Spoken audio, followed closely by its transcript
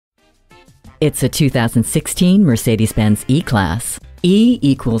It's a 2016 Mercedes-Benz E-Class. E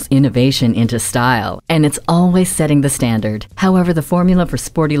equals innovation into style, and it's always setting the standard. However, the formula for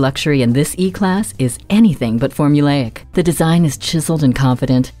sporty luxury in this E-Class is anything but formulaic. The design is chiseled and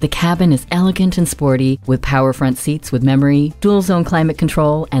confident, the cabin is elegant and sporty, with power front seats with memory, dual-zone climate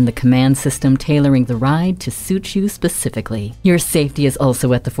control, and the COMAND system tailoring the ride to suit you specifically. Your safety is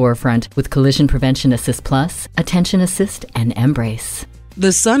also at the forefront, with Collision Prevention Assist Plus, Attention Assist, and Embrace. The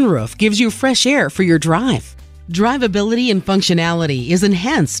sunroof gives you fresh air for your drive. Drivability and functionality is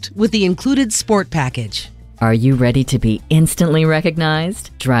enhanced with the included Sport package. Are you ready to be instantly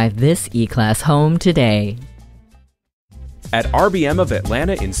recognized? Drive this E-Class home today. At RBM of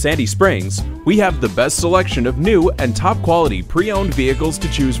Atlanta in Sandy Springs, we have the best selection of new and top-quality pre-owned vehicles to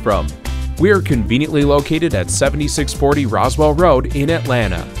choose from. We are conveniently located at 7640 Roswell Road in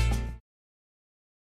Atlanta.